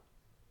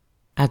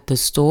At the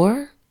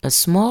store, a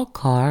small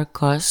car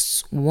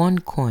costs 1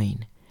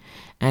 coin,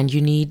 and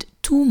you need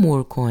 2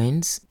 more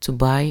coins to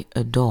buy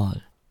a doll.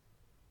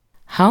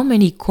 How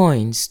many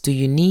coins do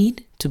you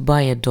need to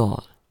buy a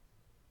doll?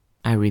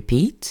 I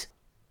repeat.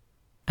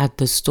 At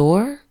the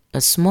store,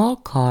 a small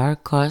car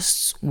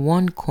costs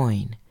 1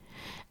 coin,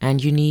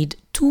 and you need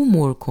 2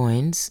 more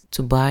coins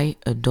to buy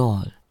a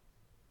doll.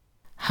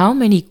 How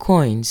many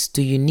coins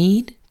do you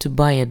need to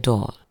buy a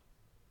doll?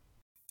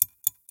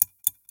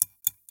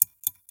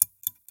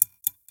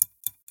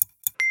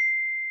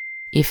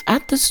 If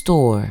at the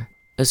store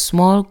a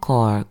small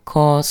car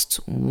costs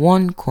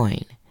 1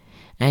 coin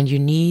and you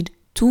need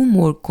 2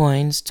 more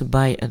coins to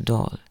buy a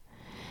doll,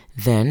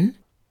 then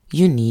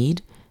you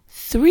need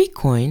 3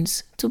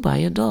 coins to buy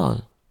a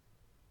doll.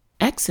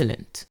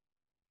 Excellent!